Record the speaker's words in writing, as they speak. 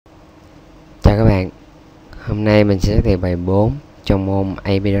Chào các bạn, hôm nay mình sẽ giới thiệu bài 4 trong môn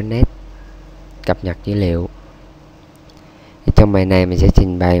AP.NET cập nhật dữ liệu. Trong bài này mình sẽ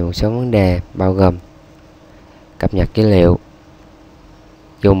trình bày một số vấn đề bao gồm cập nhật dữ liệu,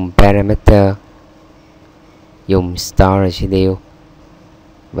 dùng parameter, dùng store residue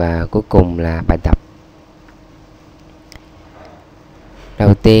và cuối cùng là bài tập.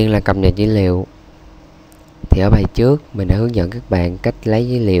 Đầu tiên là cập nhật dữ liệu. Thì ở bài trước mình đã hướng dẫn các bạn cách lấy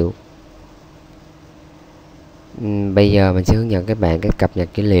dữ liệu. Bây giờ mình sẽ hướng dẫn các bạn cách cập nhật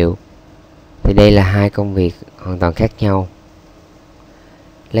dữ liệu. Thì đây là hai công việc hoàn toàn khác nhau.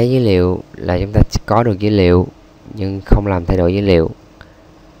 Lấy dữ liệu là chúng ta có được dữ liệu nhưng không làm thay đổi dữ liệu.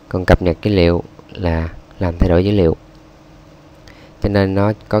 Còn cập nhật dữ liệu là làm thay đổi dữ liệu. Cho nên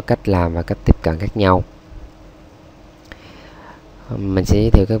nó có cách làm và cách tiếp cận khác nhau. Mình sẽ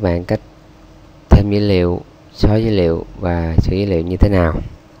giới thiệu các bạn cách thêm dữ liệu, xóa dữ liệu và sửa dữ liệu như thế nào.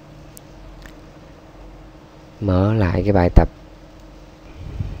 Mở lại cái bài tập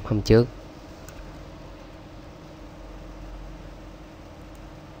hôm trước.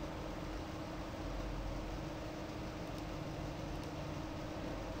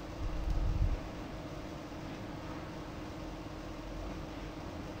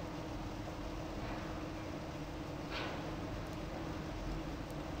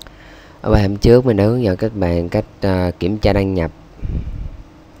 Ở bài hôm trước mình đã hướng dẫn các bạn cách kiểm tra đăng nhập,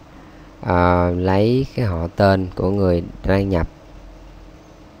 lấy cái họ tên của người đăng nhập,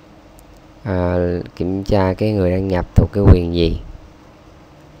 kiểm tra cái người đăng nhập thuộc cái quyền gì,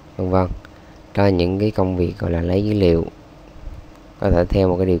 vân vân. Đó là những cái công việc gọi là lấy dữ liệu, có thể theo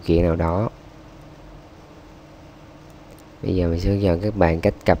một cái điều kiện nào đó. Bây giờ mình sẽ hướng dẫn các bạn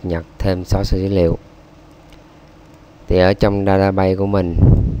cách cập nhật thêm xóa sửa dữ liệu. Thì ở trong database của mình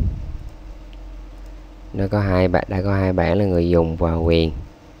nó có đã có hai bảng là người dùng và quyền.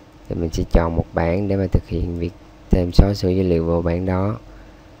 Thì mình sẽ chọn một bảng để mà thực hiện việc thêm xóa sửa dữ liệu vào bảng đó.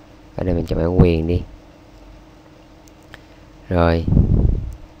 Ở đây mình chọn bảng quyền đi. Rồi,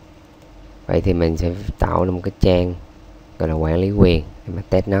 vậy thì mình sẽ tạo ra một cái trang gọi là quản lý quyền để mà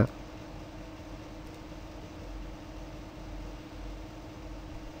test nó.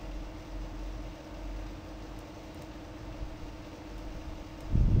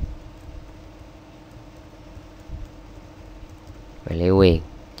 Quản lý quyền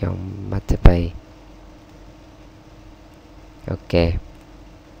trong master page. Ok.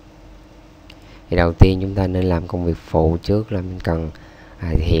 Thì đầu tiên chúng ta nên làm công việc phụ trước là mình cần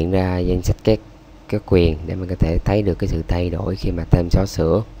hiện ra danh sách các quyền để mình có thể thấy được cái sự thay đổi khi mà thêm xóa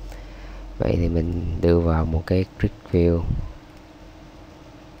sửa. Vậy thì mình đưa vào một cái grid view.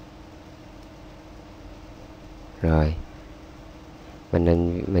 Rồi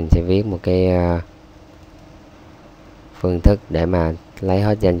mình sẽ viết một cái phương thức để mà lấy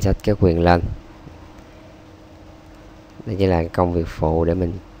hết danh sách các quyền lên. Đây chỉ là công việc phụ để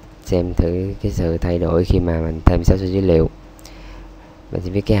mình xem thử cái sự thay đổi khi mà mình thêm xóa sửa dữ liệu. Mình sẽ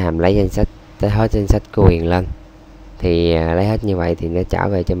viết cái hàm lấy danh sách, tới hết danh sách của quyền lên. Thì lấy hết như vậy thì nó trả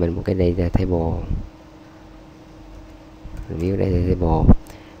về cho mình một cái data table. Mình viết data table,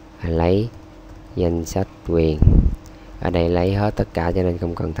 lấy danh sách quyền. Ở đây lấy hết tất cả cho nên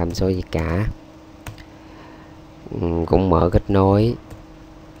không cần tham số gì cả. Cũng mở kết nối,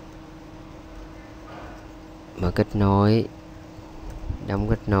 đóng kết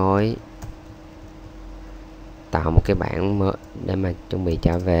nối, tạo một cái bảng mới để mà chuẩn bị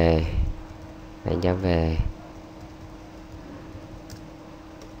trả về,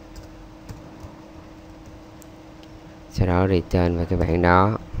 sau đó return vào cái bảng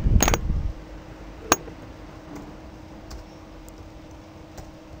đó.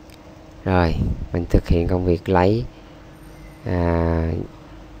 Rồi mình thực hiện công việc lấy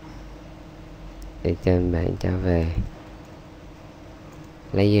return bảng trả về,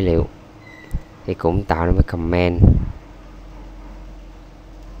 lấy dữ liệu. Thì cũng tạo ra một comment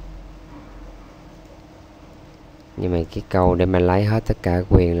nhưng mà cái câu để mà lấy hết tất cả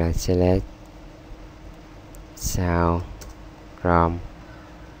quyền là select sao from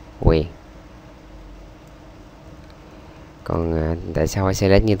quyền. Còn tại sao phải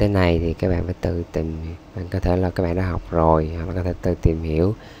select như thế này thì các bạn phải tự tìm. Bạn có thể là các bạn đã học rồi, hoặc là có thể tự tìm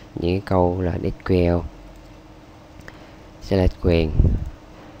hiểu những câu là SQL. Select quyền.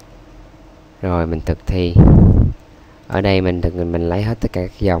 Rồi mình thực thi. Ở đây mình lấy hết tất cả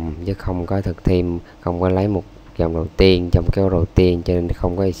các dòng chứ không có thực thi, không có lấy một dòng đầu tiên trong cái đầu tiên, cho nên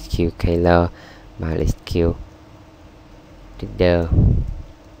không có SQL Keyler mà là SQL Reader.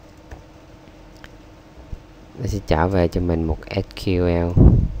 Nó sẽ trả về cho mình một SQL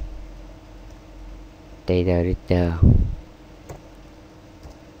Data Reader.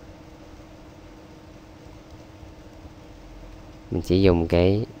 mình chỉ dùng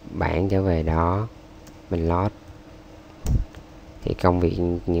cái bảng trở về đó mình load. Thì công việc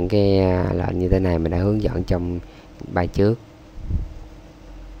những cái lệnh như thế này mình đã hướng dẫn trong bài trước.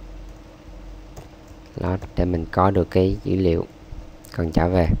 Load để mình có được cái dữ liệu cần trả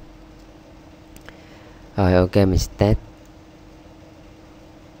về. Rồi ok, mình test.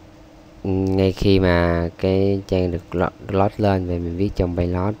 Ngay khi mà cái trang được load lên về mình viết trong bài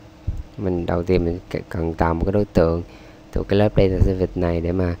load. Mình đầu tiên mình cần tạo một cái đối tượng thuộc cái lớp data service này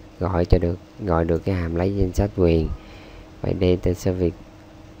để mà gọi được cái hàm lấy danh sách quyền. Vậy data service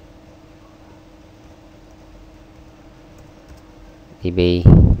db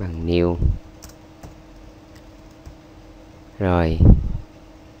bằng new. Rồi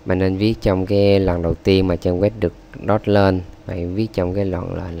mình nên viết trong cái lần đầu tiên mà trang web được load lên. Vậy viết trong cái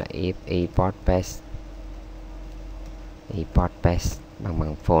lần là if import pass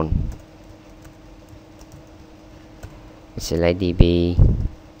bằng phone. Mình sẽ lấy db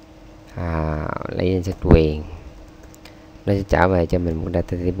lấy danh sách quyền, nó sẽ trả về cho mình một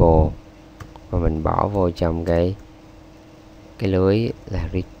data table và mình bỏ vô trong cái lưới là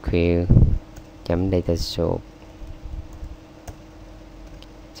require.data source,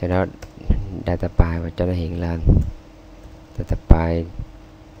 sau đó data file và cho nó hiện lên data file.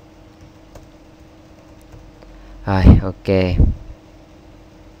 Rồi ok,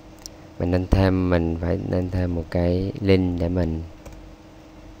 mình phải nên thêm một cái link để mình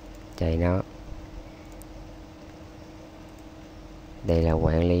chạy nó. Đây là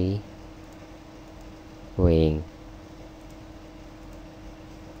quản lý quyền.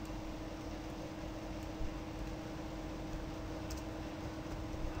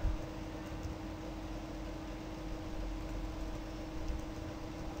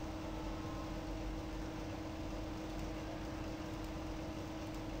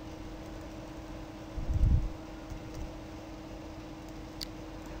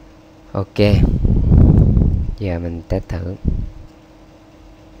 Ok, giờ mình test thử.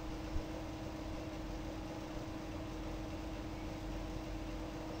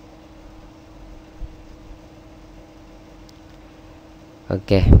 Ok,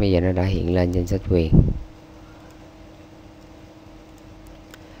 bây giờ nó đã hiện lên danh sách quyền.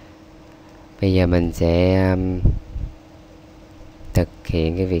 Bây giờ mình sẽ thực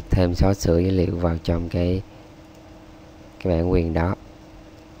hiện cái việc thêm xóa sửa dữ liệu vào trong cái bản quyền đó.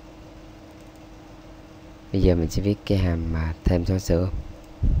 Bây giờ mình sẽ viết cái hàm mà thêm xóa sửa.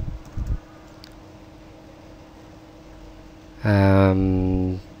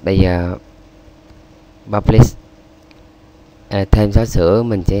 Bây giờ publish thêm xóa sửa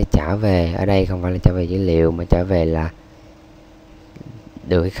mình sẽ trả về ở đây không phải là trả về dữ liệu mà trả về là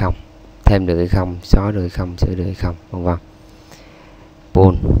được hay không, thêm được hay không, xóa được hay không, sửa được hay không, vân vân.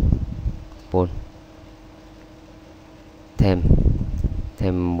 Pull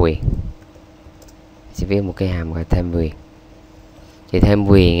thêm quyền, sẽ viết một cái hàm gọi thêm quyền. Thì thêm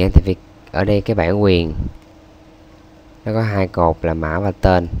quyền thì việc ở đây cái bản quyền nó có hai cột là mã và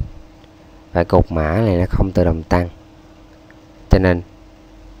tên, và cột mã này nó không tự động tăng, cho nên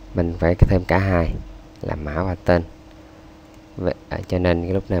mình phải thêm cả hai là mã và tên. Vậy, cho nên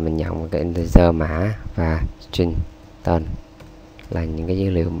cái lúc này mình nhận một cái integer mã và string tên là những cái dữ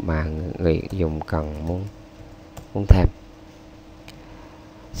liệu mà người dùng cần muốn thêm.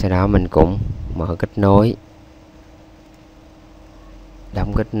 Sau đó mình cũng mở kết nối,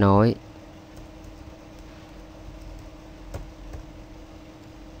 đóng kết nối,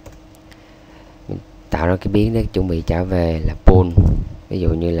 mình tạo ra cái biến để chuẩn bị trả về là pull, ví dụ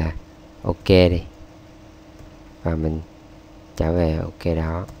như là ok đi, và mình trả về ok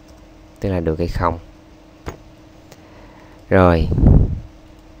đó, tức là được hay không. Rồi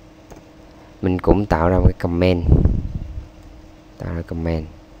mình cũng tạo ra một cái comment,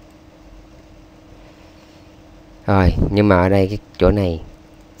 rồi nhưng mà ở đây cái chỗ này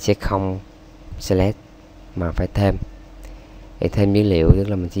sẽ không select mà phải thêm. Để thêm dữ liệu tức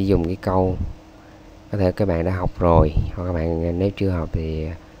là mình sẽ dùng cái câu, có thể các bạn đã học rồi hoặc các bạn nếu chưa học thì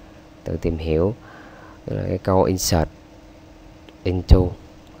tự tìm hiểu, tức là cái câu insert into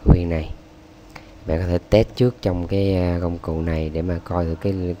quyền này. Bạn có thể test trước trong cái công cụ này để mà coi thử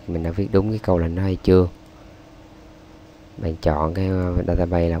cái mình đã viết đúng cái câu lệnh đó hay chưa. Bạn chọn cái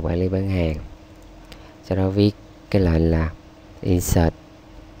database là quản lý bán hàng, sau đó viết cái lệnh là insert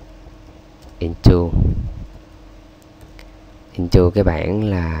into cái bảng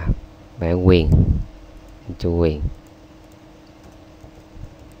là bản quyền, into quyền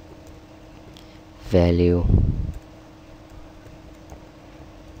value.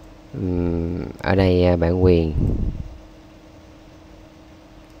 Ở đây bản quyền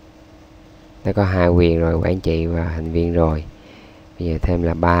nó có hai quyền rồi, quản trị và thành viên rồi. bây giờ thêm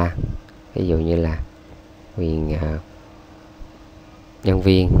là 3, ví dụ như là quyền nhân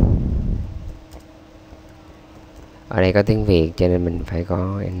viên. Ở đây có tiếng Việt cho nên mình phải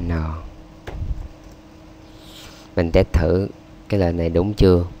có N. Mình test thử cái lệnh này đúng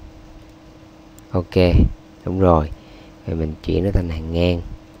chưa. Ok, đúng rồi. Rồi mình chuyển nó thành hàng ngang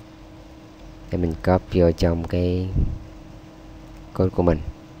để mình copy vô trong cái code của mình.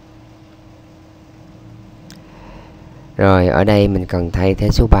 Rồi ở đây mình cần thay thế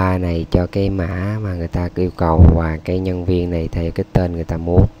số 3 này cho cái mã mà người ta yêu cầu, và cái nhân viên này theo cái tên người ta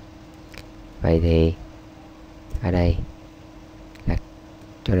muốn. Vậy thì ở đây là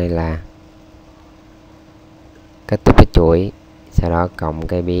chỗ này là kết thúc cái chuỗi, sau đó cộng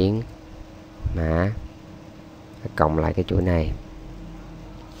cái biến mã, cộng lại cái chuỗi này.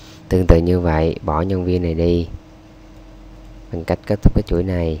 Tương tự như vậy, bỏ nhân viên này đi bằng cách kết thúc cái chuỗi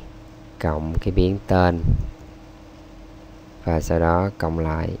này, cộng cái biến tên, và sau đó cộng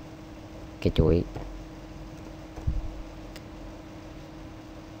lại cái chuỗi,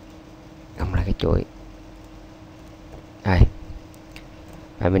 đây.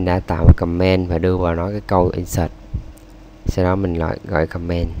 Và mình đã tạo một comment và đưa vào nó cái câu insert, sau đó mình gọi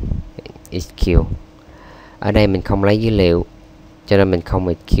comment execute. Ở đây mình không lấy dữ liệu cho nên mình không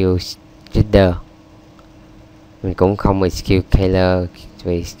execute reader, mình cũng không execute caller,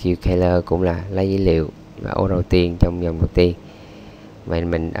 vì execute caller cũng là lấy dữ liệu và ô đầu tiên trong dòng đầu tiên. Vậy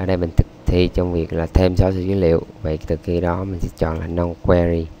mình ở đây mình thực thi trong việc là thêm xóa sửa dữ liệu. Vậy từ khi đó mình sẽ chọn là non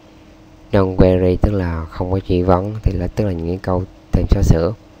query. Non query tức là không có truy vấn, thì là tức là những cái câu thêm xóa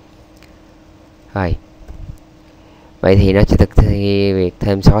sửa. Rồi, vậy thì nó sẽ thực thi việc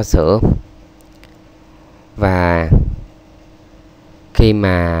thêm xóa sửa. Và khi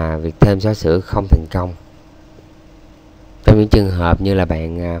mà việc thêm xóa sửa không thành công, trong những trường hợp như là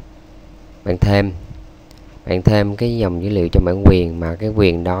bạn thêm cái dòng dữ liệu trong bản quyền mà cái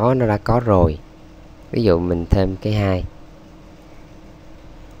quyền đó nó đã có rồi, ví dụ mình thêm cái 2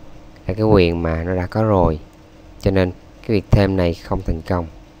 là cái quyền mà nó đã có rồi, cho nên cái việc thêm này không thành công,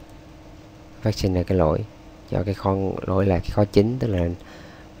 phát sinh ra cái lỗi, cho cái lỗi là cái kho chính, tức là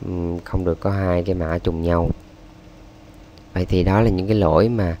không được có hai cái mã trùng nhau. Vậy thì đó là những cái lỗi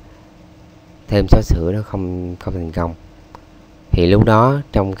mà thêm xóa sửa nó không thành công. Thì lúc đó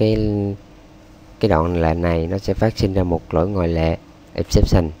trong cái đoạn lệnh này nó sẽ phát sinh ra một lỗi ngoại lệ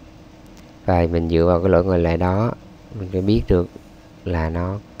exception, và mình dựa vào cái lỗi ngoại lệ đó mình sẽ biết được là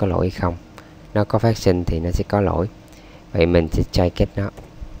nó có lỗi hay không. Nó có phát sinh thì nó sẽ có lỗi. Vậy mình sẽ check nó,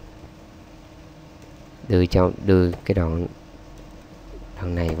 đưa cái đoạn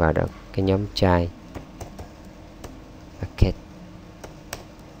này vào cái nhóm try bucket.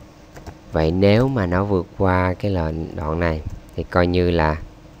 Vậy nếu mà nó vượt qua cái lệnh đoạn này thì coi như là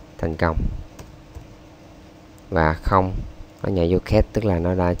thành công, và không nó nhảy vô cat tức là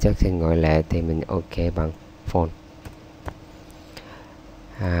nó đã xuất hiện ngoại lệ thì mình ok bằng false.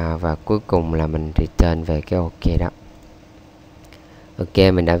 Và cuối cùng là mình return về cái ok đó. Ok,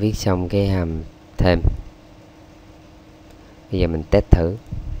 mình đã viết xong cái hàm thêm. Bây giờ mình test thử.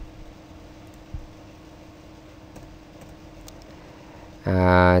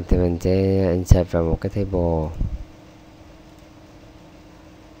 Thì mình sẽ insert vào một cái table.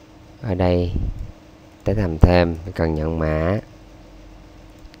 Ở đây test hàm thêm, cần nhận mã,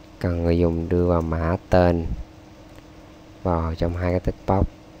 cần người dùng đưa vào mã tên vào trong hai cái text box,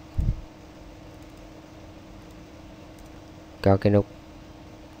 có cái nút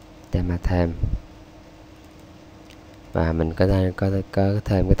để mà thêm, và mình có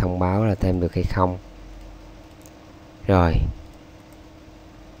thêm cái thông báo là thêm được hay không. Rồi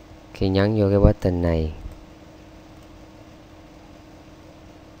khi nhấn vô cái button này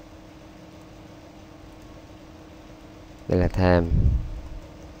đây là thêm.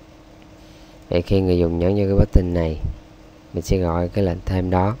 Vậy khi người dùng nhấn vô cái button này, mình sẽ gọi cái lệnh thêm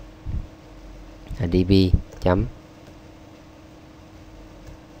đó là db chấm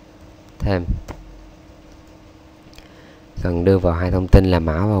thêm, cần đưa vào hai thông tin là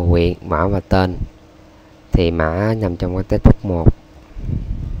mã và tên. Thì mã nằm trong cái test box 1,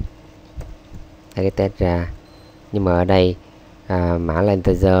 đây cái test ra, nhưng mà ở đây mã là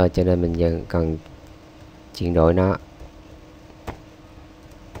integer cho nên mình vẫn cần chuyển đổi nó.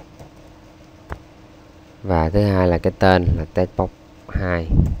 Và thứ hai là cái tên là test box 2.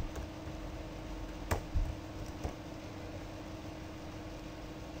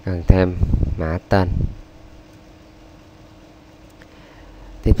 Cần thêm mã tên.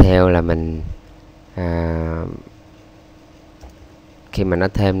 Tiếp theo là mình khi mà nó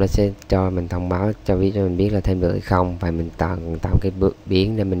thêm nó sẽ cho mình thông báo cho mình biết là thêm được hay không, và mình tạo cái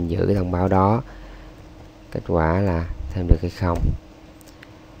biến để mình giữ cái thông báo đó. Kết quả là thêm được hay không.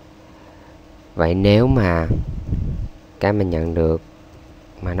 Vậy nếu mà cái mình nhận được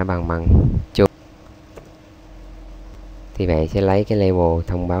mà nó bằng chung thì bạn sẽ lấy cái label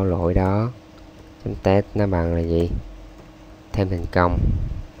thông báo lỗi đó chấm test nó bằng là gì? Thêm thành công.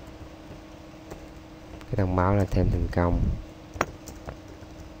 Cái thông báo là thêm thành công.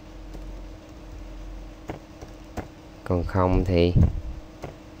 Còn không thì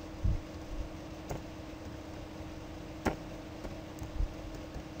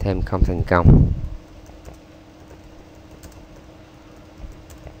thêm không thành công.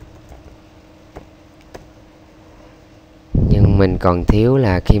 Nhưng mình còn thiếu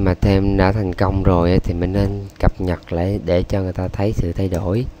là khi mà thêm đã thành công rồi thì mình nên cập nhật lại để cho người ta thấy sự thay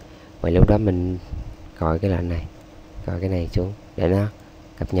đổi. Vậy lúc đó mình gọi cái lệnh này, gọi cái này xuống để nó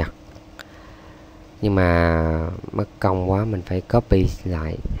cập nhật. Nhưng mà mất công quá, mình phải copy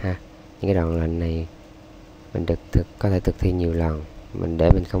lại ha. Những cái đoạn lệnh này mình có thể thực thi nhiều lần. Mình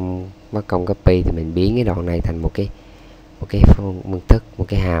để mình không mất công copy thì mình biến cái đoạn này thành một cái phương thức, một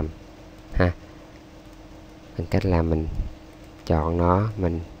cái hàm ha. Bằng cách là mình chọn nó,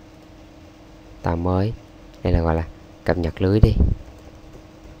 mình tạo mới. Đây là gọi là cập nhật lưới đi.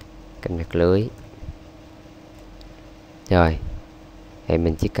 Cập nhật lưới. Rồi. Thì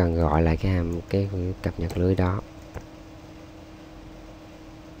mình chỉ cần gọi lại cái hàm cái cập nhật lưới đó.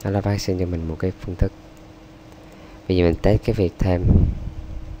 Nó đã phát sinh cho mình một cái phương thức. Bây giờ mình test cái việc thêm.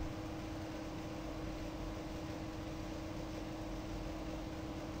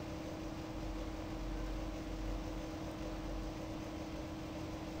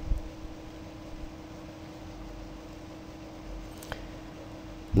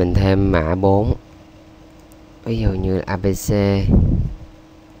 Mình thêm mã 4. Ví dụ như ABC.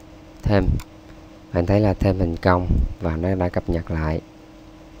 Thêm. Bạn thấy là thêm thành công và nó đã cập nhật lại.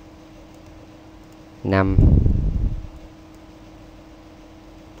 5.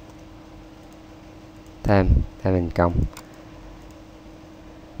 Thêm thành công.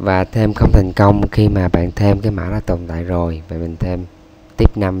 Và thêm không thành công khi mà bạn thêm cái mã đã tồn tại rồi. Vậy mình thêm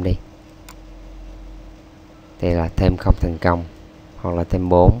tiếp 5 đi. Thì là thêm không thành công. Hoặc là thêm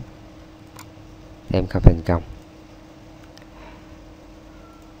 4. Thêm không thành công.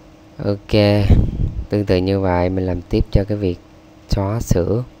 Ok. Tương tự như vậy mình làm tiếp cho cái việc xóa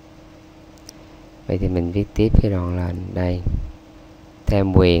sửa. Vậy thì mình viết tiếp cái đoạn là đây.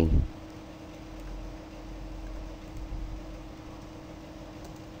 Thêm quyền.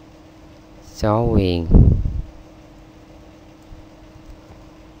 Xóa quyền.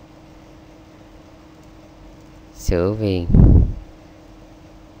 Sửa quyền.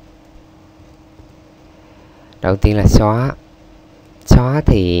 Đầu tiên là xóa. Xóa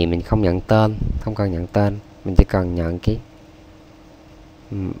thì mình không nhận tên, không cần nhận tên, mình chỉ cần nhận cái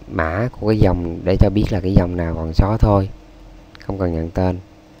mã của cái dòng để cho biết là cái dòng nào còn xóa thôi, không cần nhận tên.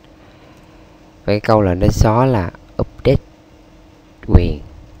 Với câu lệnh để xóa là update quyền.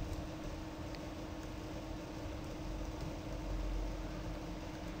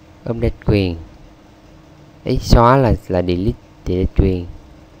 Update quyền. Ý xóa là delete quyền.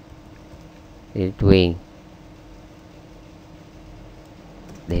 Delete quyền.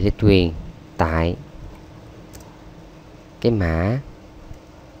 Delete quyền tại cái mã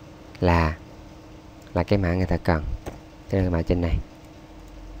là cái mã người ta cần, tức là cái mã trên này.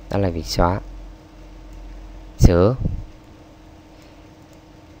 Đó là việc xóa. Sửa.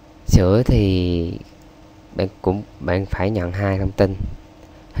 Sửa thì bạn phải nhận hai thông tin.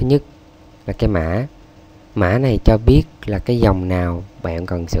 Thứ nhất là cái mã này cho biết là cái dòng nào bạn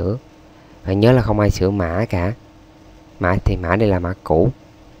cần sửa. Bạn nhớ là không ai sửa mã cả. Mã đây là mã cũ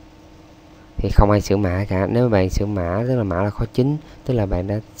thì không ai sửa mã cả. Nếu bạn sửa mã tức là mã là kho chính, tức là bạn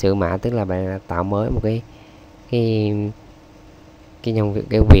đã sửa mã, tức là bạn đã tạo mới một cái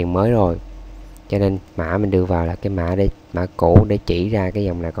quyền mới rồi. Cho nên mã mình đưa vào là cái mã cũ để chỉ ra cái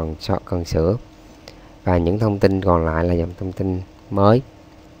dòng này còn sửa, và những thông tin còn lại là dòng thông tin mới.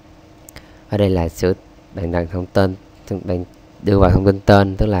 Ở đây là sửa, bạn đặt bạn đưa vào thông tin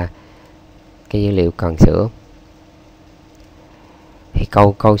tên, tức là cái dữ liệu cần sửa. Thì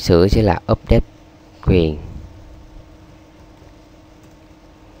câu sửa sẽ là update quyền.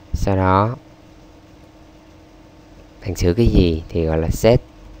 Sau đó bạn sửa cái gì thì gọi là set.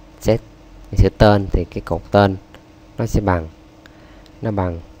 Sửa tên thì cái cột tên nó sẽ bằng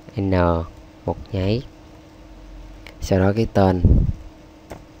n một nháy, sau đó cái tên,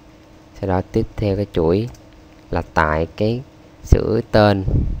 sau đó tiếp theo cái chuỗi là tại cái sửa tên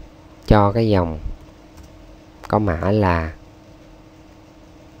cho cái dòng có mã là.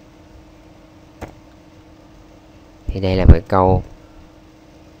 Thì đây là một câu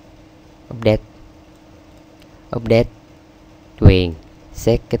update quyền,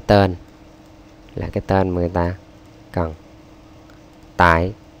 set cái tên là cái tên mà người ta cần,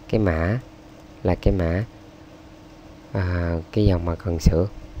 tại cái mã là cái mã cái dòng mà cần sửa.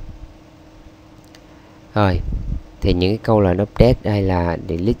 Rồi thì những cái câu lệnh update hay là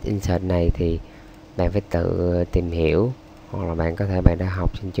delete insert này thì bạn phải tự tìm hiểu, hoặc là bạn có thể bạn đã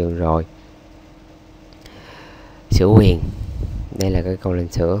học trên trường rồi. Sửa quyền, đây là cái câu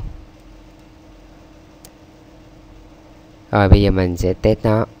lệnh sửa. Rồi bây giờ mình sẽ test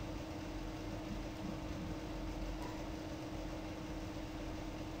nó.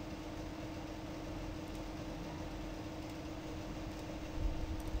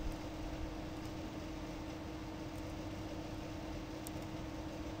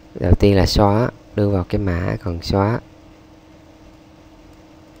 Đầu tiên là xóa, đưa vào cái mã cần xóa.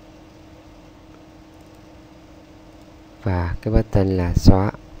 Và cái button là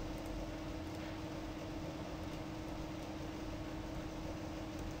xóa.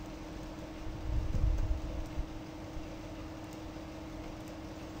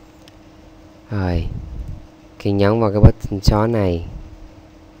 Rồi khi nhấn vào cái button xóa này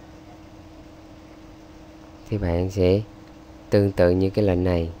thì bạn sẽ tương tự như cái lệnh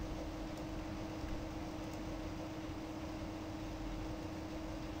này.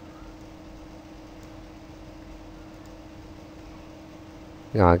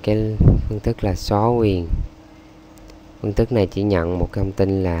 Gọi cái phương thức là xóa quyền. Phương thức này chỉ nhận một thông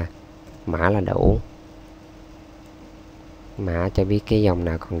tin là mã là đủ, mã cho biết cái dòng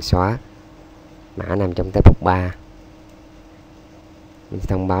nào còn xóa, mã nằm trong tab mục 3. Mình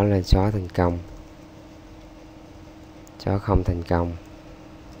thông báo lên xóa thành công, xóa không thành công.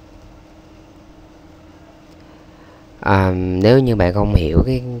 Nếu như bạn không hiểu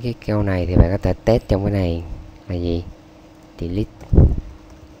cái câu này thì bạn có thể test trong cái này là gì,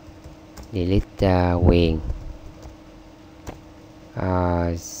 delete quyền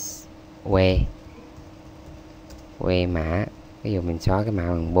que mã. Ví dụ mình xóa cái mã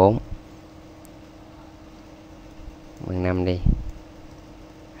bằng 4 bằng 5 đi,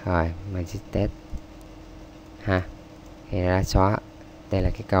 rồi mình sẽ test ha. Thì đã xóa, đây là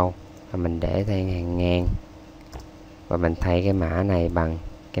cái câu và mình để thêm hàng ngang và mình thay cái mã này bằng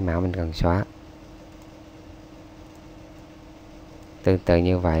cái mã mình cần xóa. Tương tự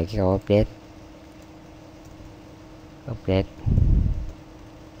như vậy cái câu update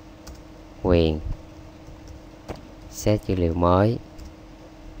quyền, set dữ liệu mới,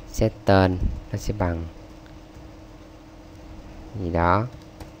 set tên nó sẽ bằng gì đó,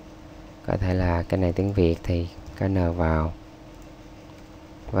 có thể là cái này tiếng Việt thì có n vào,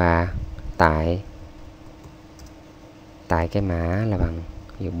 và tại cái mã là bằng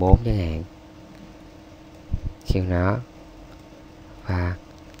ví dụ 4 chẳng hạn, kêu nó. Và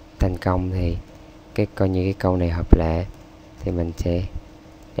thành công thì coi như cái câu này hợp lệ thì mình sẽ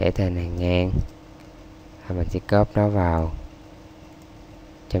để tên hàng ngang và mình sẽ copy nó vào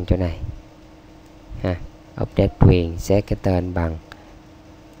trong chỗ này ha. Update quyền, set cái tên bằng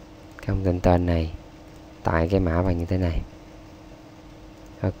thông tin tên này, tại cái mã bằng như thế này.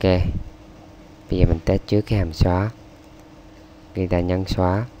 Ok, bây giờ mình test trước cái hàm xóa. Khi ta nhấn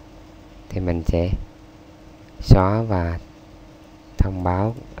xóa thì mình sẽ xóa và thông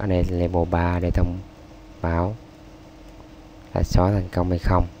báo ở đây là level 3 để thông báo là xóa thành công hay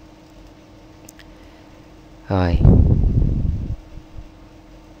không. Rồi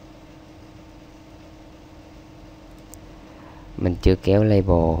mình chưa kéo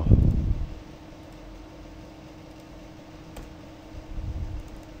label.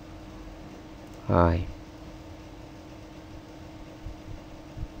 Rồi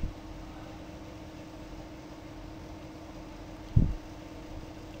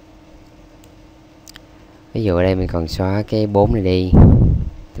ví dụ ở đây mình còn xóa cái 4 này đi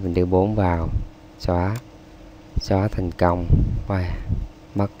thì mình đưa 4 vào, xóa thành công và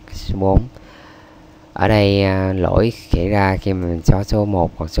mất số 4. Ở đây lỗi xảy ra khi mà mình xóa số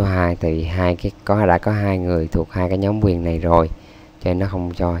 1 hoặc số 2 thì đã có hai người thuộc hai cái nhóm quyền này rồi, cho nên nó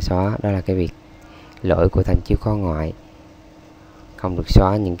không cho xóa. Đó là cái việc lỗi của tham chiếu khóa ngoại, không được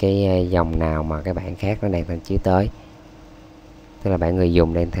xóa những cái dòng nào mà cái bạn khác nó đang tham chiếu tới, tức là bạn người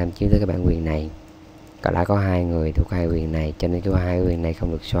dùng đang tham chiếu tới cái bản quyền này. Đã có hai người thuộc hai quyền này, cho nên cái hai quyền này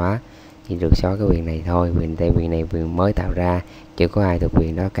không được xóa, chỉ được xóa cái quyền này thôi. Quyền này quyền mới tạo ra, chưa có ai thuộc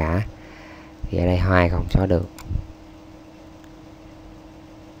quyền đó cả, thì ở đây hai không xóa được.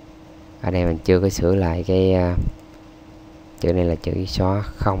 Ở đây mình chưa có sửa lại cái chữ này là chữ xóa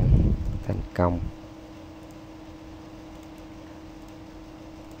không thành công.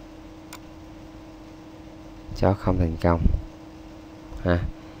 Xóa không thành công ha.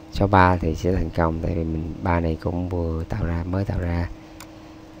 Số 3 thì sẽ thành công, tại vì mình 3 này cũng vừa mới tạo ra.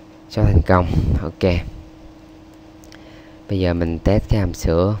 xóa thành công. Ok, bây giờ mình test cái hàm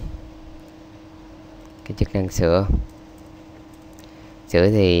sửa, cái chức năng sửa. Sửa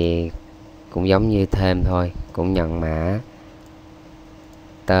thì cũng giống như thêm thôi, cũng nhận mã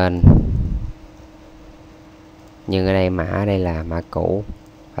tên, nhưng ở đây mã ở đây là mã cũ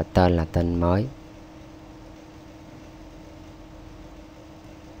và tên là tên mới.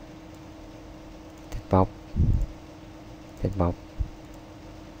 Text box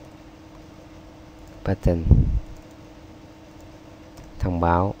button, thông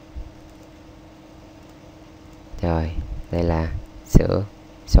báo. Rồi, đây là sửa,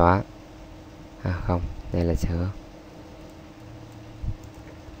 xóa. Không, đây là sửa.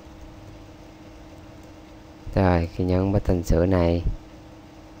 Rồi, khi nhấn button sửa này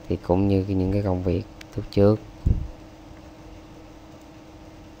thì cũng như những cái công việc lúc trước,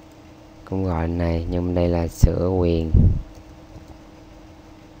 cũng gọi này, nhưng đây là sửa quyền,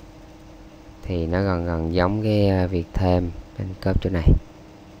 thì nó gần giống cái việc thêm bên cốp chỗ này.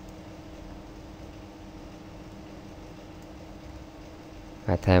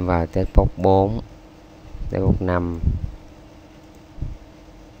 Và thêm vào text box 4, text box 5,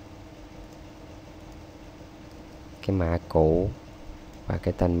 cái mã cũ và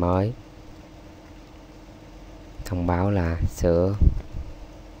cái tên mới. Thông báo là sửa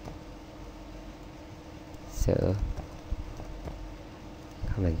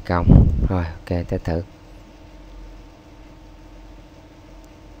không thành công. Rồi, ok, test thử.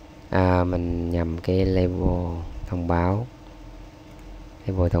 Mình nhầm cái label thông báo.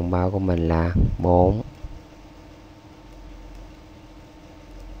 Label thông báo của mình là 4.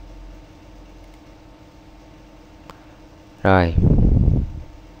 Rồi,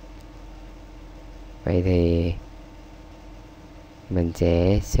 vậy thì mình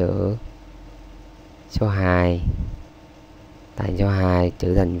sẽ sửa số 2. Tại số 2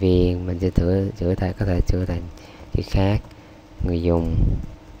 chữ thành viên mình sẽ có thể sửa thành chữ khác. Người dùng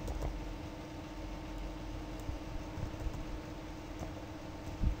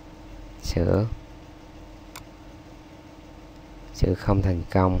sửa không thành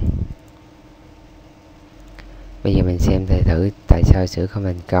công. Bây giờ mình xem thử tại sao sửa không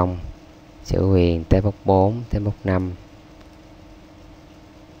thành công. Sửa quyền text box 4, text box 5.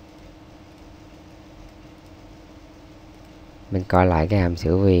 Mình coi lại cái hàm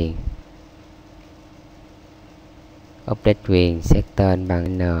sửa quyền. Update quyền set tên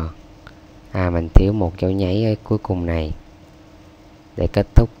bằng n. Mình thiếu một dấu nháy ở cuối cùng này để kết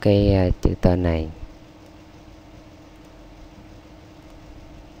thúc cái chữ tên này,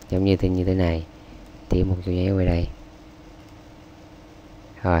 giống như thế này, thiếu một dấu nháy ở đây.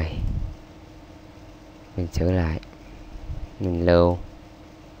 Rồi, mình sửa lại, mình lưu.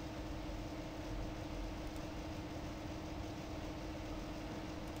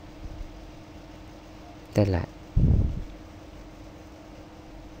 Test lại.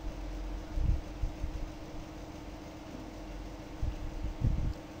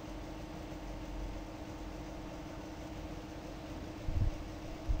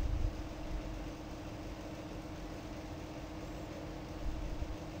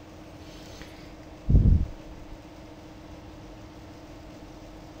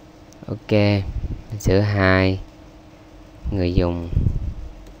 Ok, mình sửa 2. Người dùng.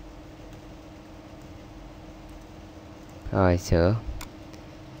 Rồi, sửa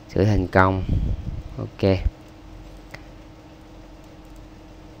thành công. Ok.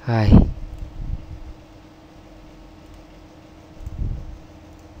 Rồi,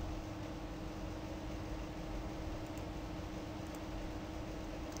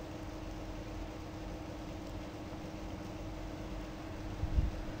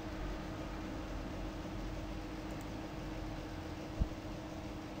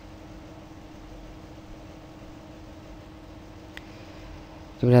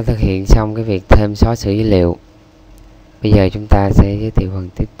 chúng ta thực hiện xong cái việc thêm xóa sửa dữ liệu. Bây giờ chúng ta sẽ giới thiệu phần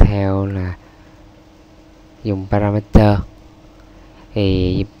tiếp theo là dùng parameter.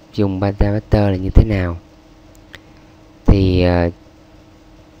 Thì dùng parameter là như thế nào? Thì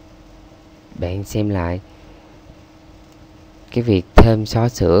bạn xem lại cái việc thêm xóa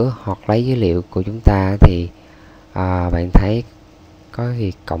sửa hoặc lấy dữ liệu của chúng ta thì bạn thấy có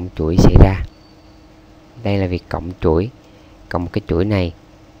việc cộng chuỗi xảy ra. Đây là việc cộng chuỗi, cộng một cái chuỗi này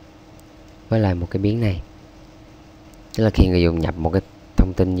với lại một cái biến này. Tức là khi người dùng nhập một cái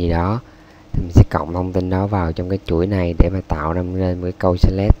thông tin gì đó thì mình sẽ cộng thông tin đó vào trong cái chuỗi này để mà tạo ra nên một cái câu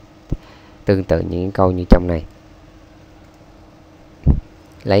select tương tự những câu như trong này.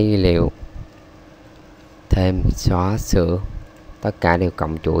 Lấy dữ liệu, thêm, xóa, sửa, tất cả đều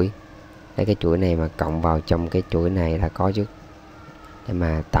cộng chuỗi. Lấy cái chuỗi này mà cộng vào trong cái chuỗi này là có trước. để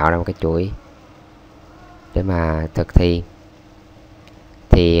mà tạo ra một cái chuỗi để mà thực thi,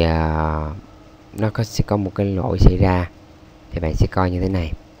 thì sẽ có một cái lỗi xảy ra. Thì bạn sẽ coi như thế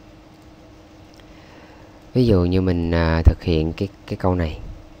này. Ví dụ như mình thực hiện cái câu này,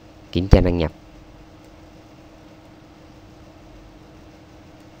 kiểm tra đăng nhập.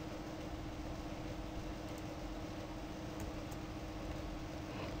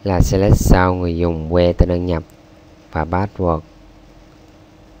 Là select sau người dùng que tên đăng nhập và password.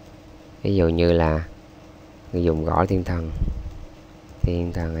 Ví dụ như là người dùng gõ thiên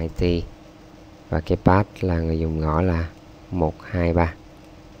thần IT, và cái pass là người dùng gõ là 123.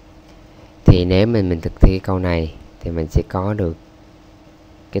 Thì nếu mình thực thi câu này thì mình sẽ có được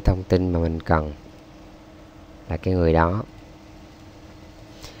cái thông tin mà mình cần là cái người đó.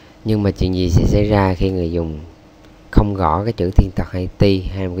 Nhưng mà chuyện gì sẽ xảy ra khi người dùng không gõ cái chữ thiên thần IT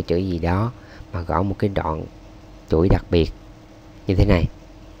hay một cái chữ gì đó, mà gõ một cái đoạn chuỗi đặc biệt như thế này,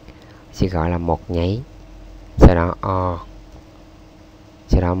 sẽ gọi là một nháy, sau đó O,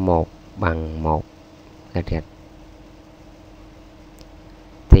 sau đó 1 bằng 1 gạch gạch.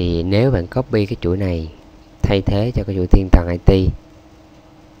 Thì nếu bạn copy cái chuỗi này thay thế cho cái chuỗi thiên thần IT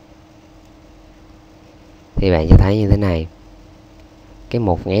thì bạn sẽ thấy như thế này. Cái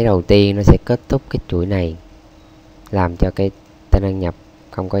một nháy đầu tiên nó sẽ kết thúc cái chuỗi này, làm cho cái tên đăng nhập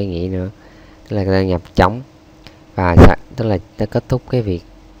không có ý nghĩa nữa, tức là tên đăng nhập trống. Và tức là nó kết thúc cái việc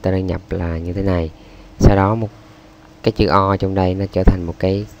tên đăng nhập là như thế này. Sau đó một cái chữ O trong đây nó trở thành một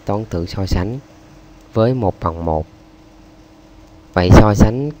cái toán tượng so sánh với 1 bằng 1. Vậy so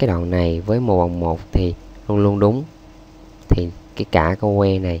sánh cái đoạn này với 1 bằng 1 thì luôn luôn đúng. Thì cái cả câu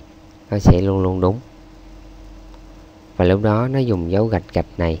que này nó sẽ luôn luôn đúng. Và lúc đó nó dùng dấu gạch gạch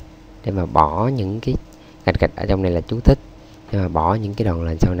này để mà bỏ những cái gạch gạch ở trong này là chú thích, để mà bỏ những cái đoạn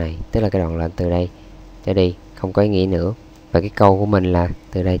lệnh sau này, tức là cái đoạn lệnh từ đây trở đi không có ý nghĩa nữa. Và cái câu của mình là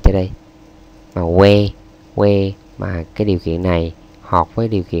từ đây trở đây, mà que mà cái điều kiện này hợp với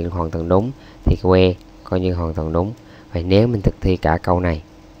điều kiện hoàn toàn đúng thì que coi như hoàn toàn đúng. Vậy nếu mình thực thi cả câu này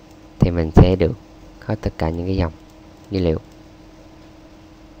thì mình sẽ được hết tất cả những cái dòng dữ liệu.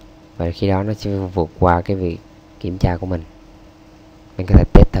 Và khi đó nó sẽ vượt qua cái việc kiểm tra của mình. Mình có thể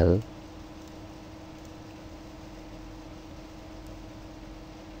test thử.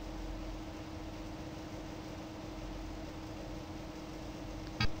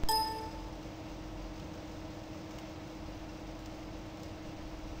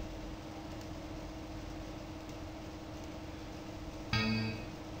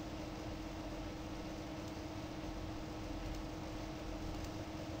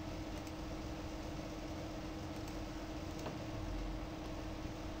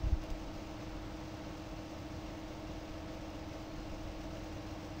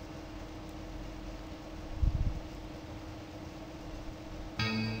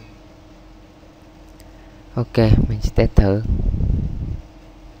 Ok, mình sẽ test thử.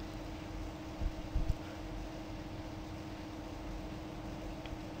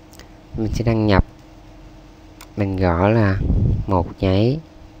 Mình sẽ đăng nhập. Mình gõ là một nháy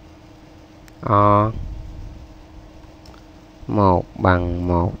O 1 bằng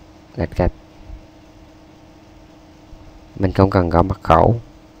 1 gạch gạch. Mình không cần gõ mật khẩu.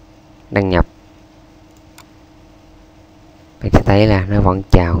 Đăng nhập. Bạn sẽ thấy là nó vẫn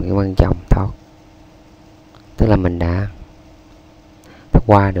chào cái văn chồng thôi. Tức là mình đã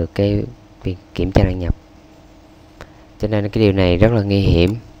qua được cái việc kiểm tra đăng nhập. Cho nên cái điều này rất là nguy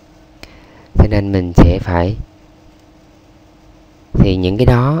hiểm. Cho nên mình sẽ phải, thì những cái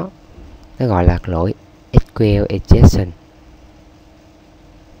đó nó gọi là lỗi SQL injection.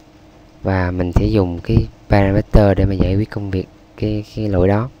 Và mình sẽ dùng cái parameter để mà giải quyết công việc cái lỗi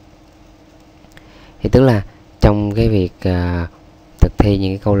đó. Thì tức là trong cái việc thực thi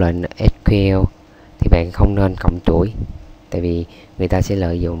những cái câu lệnh SQL thì bạn không nên cộng chuỗi, tại vì người ta sẽ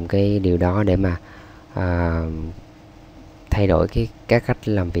lợi dụng cái điều đó để mà thay đổi các cách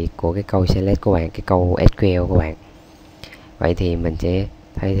làm việc của cái câu select của bạn, cái câu SQL của bạn. Vậy thì mình sẽ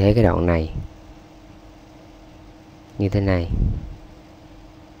thay thế cái đoạn này như thế này.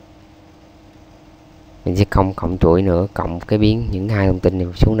 Mình sẽ không cộng chuỗi nữa, cộng cái biến những hai thông tin này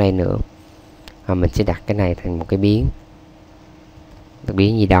xuống đây nữa. Và mình sẽ đặt cái này thành một cái biến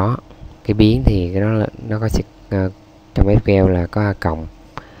gì đó. Cái biến thì nó có trong SQL là có A cộng,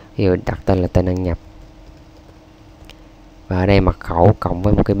 ví dụ đặt tên là tên đăng nhập, và ở đây mật khẩu cộng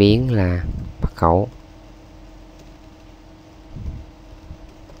với một cái biến là mật khẩu.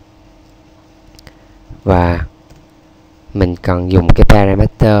 Và mình cần dùng cái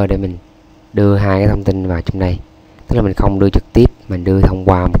parameter để mình đưa hai cái thông tin vào trong đây, tức là mình không đưa trực tiếp, mình đưa thông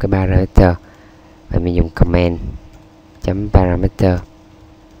qua một cái parameter. Và mình dùng comment chấm parameter.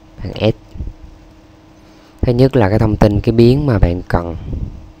 bạn add. Thứ nhất là cái thông tin cái biến mà bạn cần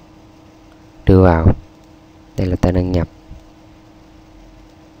đưa vào. Đây là tên đăng nhập,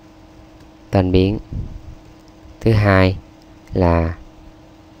 tên biến. Thứ hai là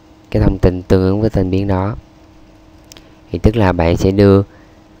cái thông tin tương ứng với tên biến đó. Thì tức là bạn sẽ đưa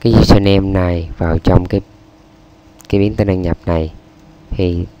cái username này vào trong cái biến tên đăng nhập này,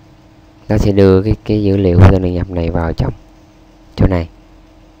 thì nó sẽ đưa cái dữ liệu tên đăng nhập này vào trong chỗ này.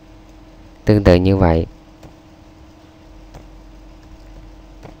 Tương tự như vậy,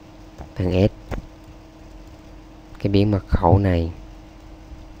 bạn add cái biến mật khẩu này,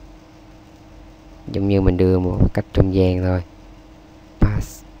 giống như mình đưa một cách trung gian thôi.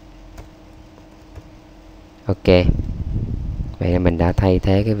 Pass. Ok, vậy là mình đã thay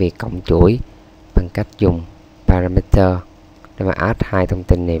thế cái việc cộng chuỗi bằng cách dùng parameter để mà add hai thông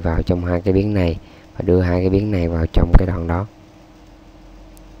tin này vào trong hai cái biến này và đưa hai cái biến này vào trong cái đoạn đó.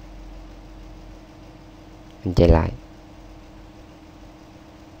 Mình chạy lại.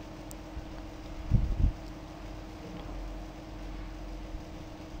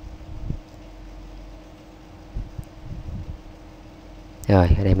 Rồi,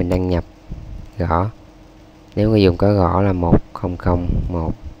 ở đây mình đăng nhập, gõ. Nếu người dùng có gõ là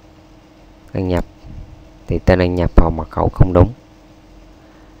 1001 đăng nhập thì tên đăng nhập hoặc mật khẩu không đúng.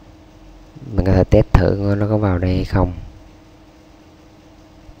 Mình có thể test thử nó có vào đây hay không.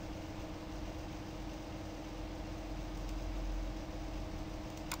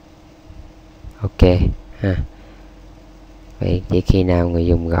 Ok ha. Vậy chỉ khi nào người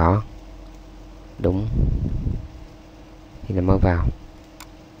dùng gõ đúng thì nó mới vào.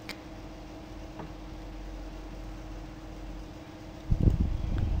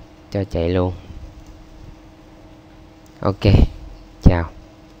 Cho chạy luôn. Ok, chào.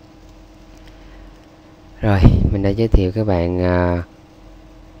 Rồi, mình đã giới thiệu các bạn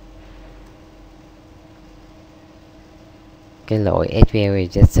cái lỗi SQL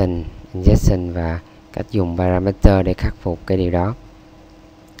injection và cách dùng parameter để khắc phục cái điều đó.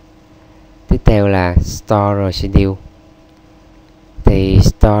 Tiếp theo là store residue. Thì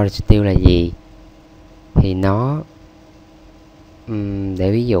store residue là gì? Thì nó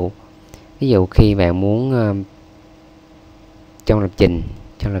để ví dụ khi bạn muốn trong lập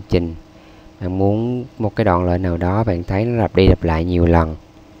trình bạn muốn một cái đoạn lệnh nào đó bạn thấy nó lặp đi lặp lại nhiều lần,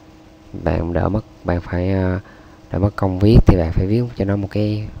 bạn phải đỡ mất công viết, thì bạn phải viết cho nó một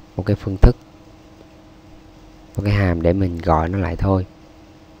cái phương thức, một cái hàm để mình gọi nó lại thôi.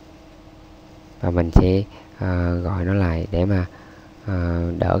 Và mình sẽ gọi nó lại để mà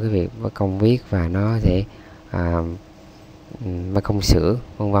đỡ cái việc mất công viết, và nó sẽ mất công sửa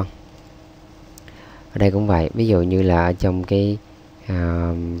vân vân. Ở đây cũng vậy, ví dụ như là trong cái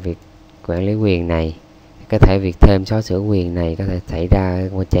việc quản lý quyền này, có thể việc thêm xóa sửa quyền này có thể xảy ra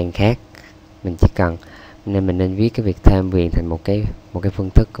qua trang khác. Mình chỉ cần mình nên viết cái việc thêm quyền thành một cái phương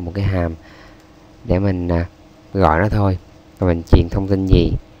thức, một cái hàm để mình gọi nó thôi. Và mình truyền thông tin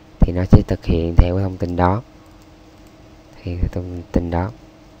gì thì nó sẽ thực hiện theo cái thông tin đó.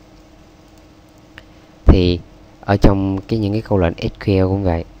 Thì ở trong những cái câu lệnh SQL cũng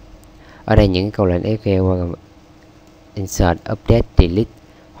vậy. Ở đây những cái câu lệnh SQL gồm insert, update, delete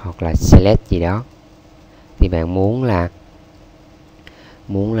hoặc là select gì đó, thì bạn muốn là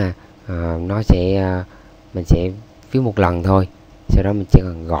nó sẽ mình sẽ viết một lần thôi, sau đó mình chỉ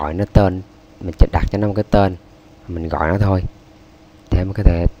cần gọi nó tên, mình sẽ đặt cho nó một cái tên, mình gọi nó thôi, để mình có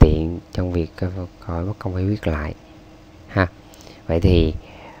thể tiện trong việc khỏi mất công phải viết lại ha. Vậy thì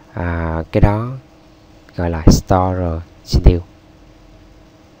cái đó gọi là store residue.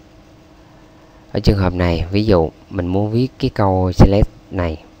 Ở trường hợp này, ví dụ mình muốn viết cái câu select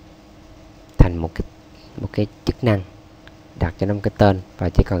này thành một cái chức năng, đặt cho nó một cái tên và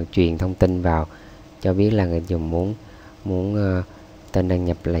chỉ cần truyền thông tin vào cho biết là người dùng muốn tên đăng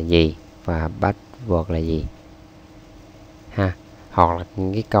nhập là gì và password là gì ha. Hoặc là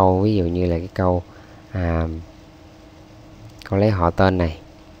những cái câu, ví dụ như là cái câu lấy họ tên này.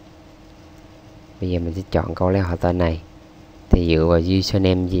 Bây giờ mình sẽ chọn câu lấy họ tên này, thì dựa vào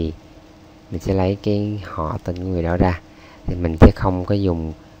username gì mình sẽ lấy cái họ tên của người đó ra, thì mình sẽ không có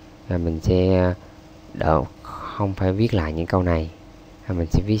dùng, mình sẽ không phải viết lại những câu này, mình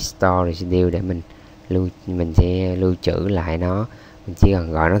sẽ viết store residue để mình sẽ lưu trữ lại nó, mình chỉ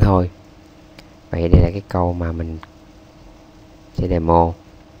cần gọi nó thôi. Vậy đây là cái câu mà mình sẽ demo,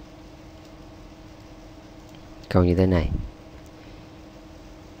 câu như thế này: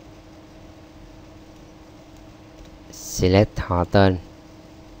 select họ tên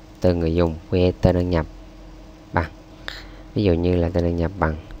từ người dùng với tên đăng nhập bằng, ví dụ như là tên đăng nhập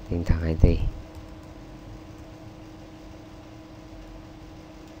bằng thiên thần IT.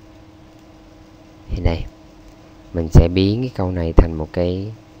 Thì đây mình sẽ biến cái câu này thành một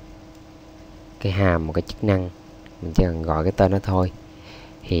cái hàm, một cái chức năng. Mình chỉ cần gọi cái tên đó thôi.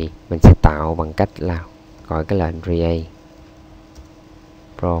 Thì mình sẽ tạo bằng cách là gọi cái lệnh create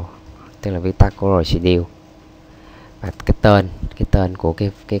pro, tức là viết tắt của residue, và cái tên của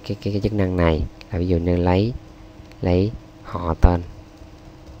cái chức năng này là ví dụ như lấy họ tên,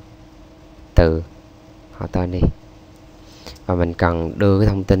 từ họ tên đi, và mình cần đưa cái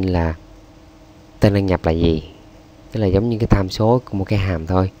thông tin là tên đăng nhập là gì, tức là giống như cái tham số của một cái hàm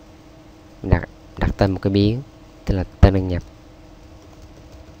thôi. Mình đặt tên một cái biến, tức là tên đăng nhập,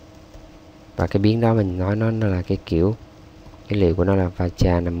 và cái biến đó mình nói nó là cái kiểu dữ liệu của nó là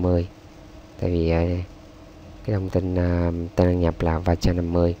vacha 50, tại vì cái thông tin tên đăng nhập là vacha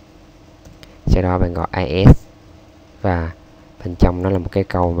 50. Sau đó bạn gọi is, và bên trong nó là một cái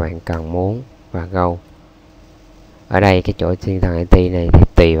câu bạn cần muốn, và go. Ở đây cái chỗ thiên thần IT này thì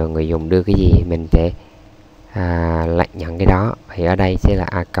tùy vào người dùng đưa cái gì mình sẽ nhận cái đó. Thì ở đây sẽ là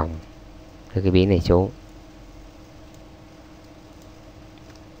a cộng, đưa cái biến này xuống.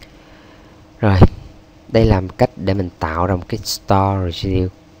 Rồi, đây là một cách để mình tạo ra một cái store residue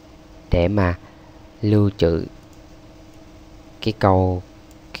để mà lưu trữ cái câu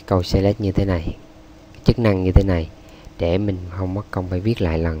select như thế này, chức năng như thế này, để mình không mất công phải viết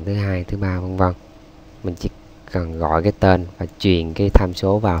lại lần thứ hai, thứ ba, vân vân. Mình chỉ cần gọi cái tên và truyền cái tham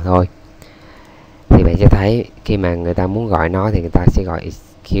số vào thôi. Thì bạn sẽ thấy khi mà người ta muốn gọi nó thì người ta sẽ gọi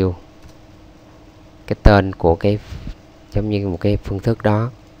execute cái tên của cái giống như một cái phương thức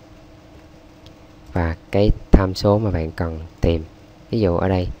đó và cái tham số mà bạn cần tìm. Ví dụ ở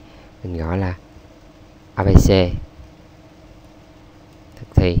đây mình gọi là abc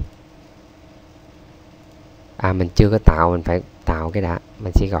thực thi. Mình chưa có tạo, mình phải tạo cái đã.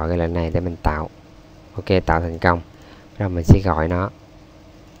 Mình sẽ gọi cái lệnh này để mình tạo. Ok, tạo thành công. Rồi mình sẽ gọi nó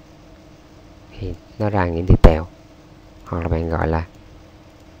thì nó ra những detail, hoặc là bạn gọi là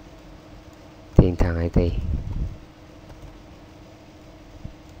thiên thần IT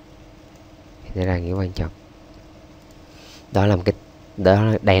thì nó ra những quan trọng. Đó là một cái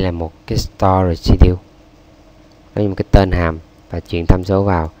đây là một cái store residue, nó như một cái tên hàm, và truyền tham số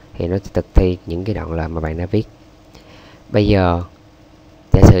vào thì nó sẽ thực thi những cái đoạn lệnh mà bạn đã viết. Bây giờ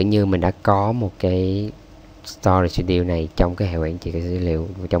giả sử như mình đã có một cái store residue này trong cái hệ quản trị dữ liệu,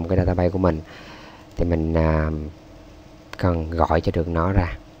 trong cái database của mình, thì mình cần gọi cho được nó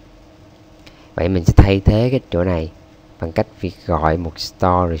ra. Vậy mình sẽ thay thế cái chỗ này bằng cách việc gọi một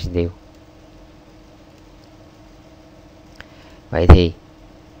store residue. Vậy thì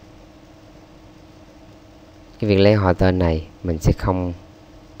cái việc lấy họ tên này mình sẽ không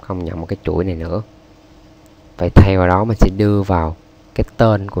nhận một cái chuỗi này nữa. Vậy thay vào đó mình sẽ đưa vào cái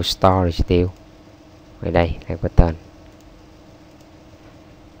tên của store residue. Vậy đây là cái tên.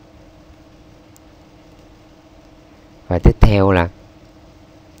 Và tiếp theo là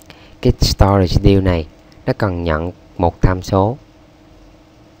cái store residue này nó cần nhận một tham số,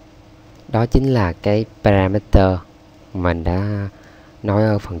 đó chính là cái parameter mình đã nói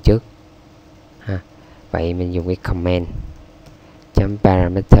ở phần trước ha. Vậy mình dùng cái comment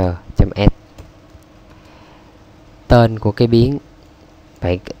 .parameter.s, tên của cái biến.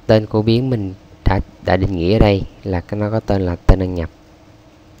 Vậy tên của biến mình đã định nghĩa ở đây là nó có tên là tên đăng nhập.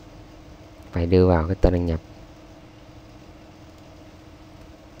 Vậy đưa vào cái tên đăng nhập.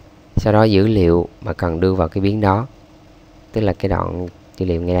 Sau đó dữ liệu mà cần đưa vào cái biến đó, tức là cái đoạn dữ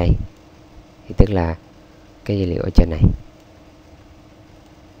liệu ngay đây, thì tức là cái dữ liệu ở trên này.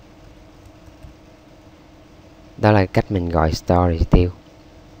 Đó là cách mình gọi store residue.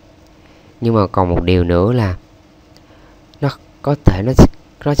 Nhưng mà còn một điều nữa là nó có thể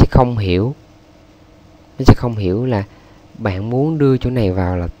nó sẽ không hiểu. Nó sẽ không hiểu là bạn muốn đưa chỗ này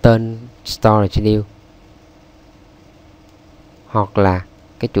vào là tên store residue hoặc là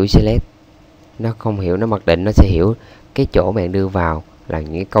cái chuỗi select. Nó không hiểu, nó mặc định nó sẽ hiểu cái chỗ bạn đưa vào là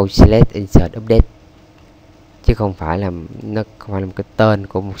những câu select, insert, update, chứ không phải là một cái tên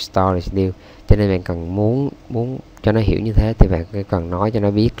của một store residue. Cho nên bạn cần muốn cho nó hiểu như thế thì bạn cần nói cho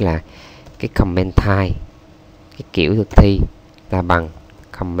nó biết là cái comment type, cái kiểu thực thi là bằng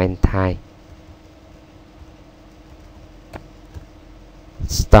comment type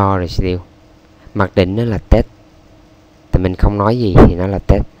store residue. Mặc định nó là test, thì mình không nói gì thì nó là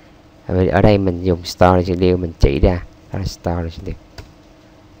test. Ở đây mình dùng store residue, mình chỉ ra đó là store residue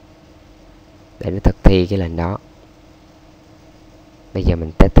để nó thực thi cái lệnh đó. Bây giờ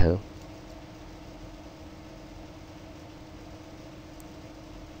mình test thử.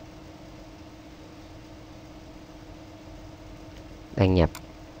 Đăng nhập,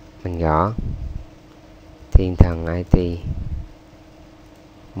 mình gõ thiên thần IT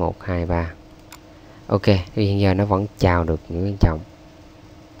 123, Ok, hiện giờ nó vẫn chào được những quan trọng.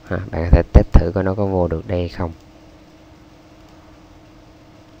 Bạn có thể test thử coi nó có vô được đây hay không.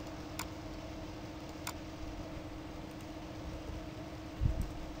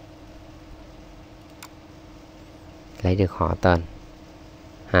 Lấy được họ tên.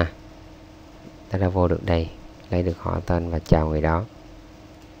 Ta đã vô được đây. Lấy được họ tên và chào người đó.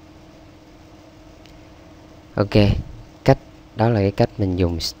 Ok, đó là cái cách mình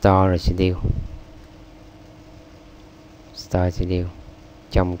dùng store residue. Store residue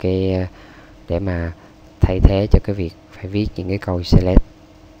trong cái để mà thay thế cho cái việc phải viết những cái câu select.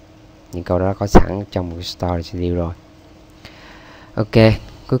 Những câu đó có sẵn trong một cái store residue rồi. Ok,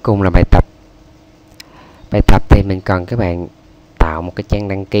 cuối cùng là bài tập. Bài tập thì mình cần các bạn tạo một cái trang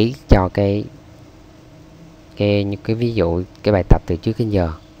đăng ký cho cái ví dụ cái bài tập từ trước đến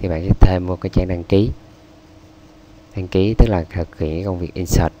giờ, thì bạn sẽ thêm một cái trang đăng ký. Đăng ký tức là thực hiện công việc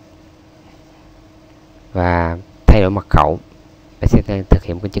insert và thay đổi mật khẩu. Bạn sẽ thực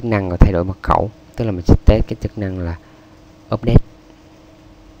hiện một cái chức năng là thay đổi mật khẩu, tức là mình sẽ test cái chức năng là update.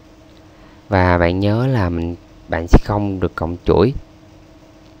 Và bạn nhớ là bạn sẽ không được cộng chuỗi,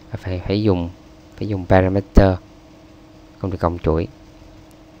 phải dùng parameter, không được cộng chuỗi.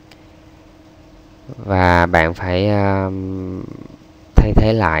 Và bạn phải thay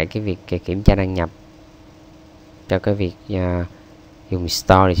thế lại cái việc kiểm tra đăng nhập cho cái việc dùng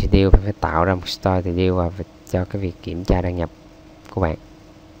store residue. Phải tạo ra một store residue và cho cái việc kiểm tra đăng nhập của bạn.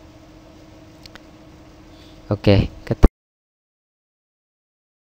 Ok, kết thúc.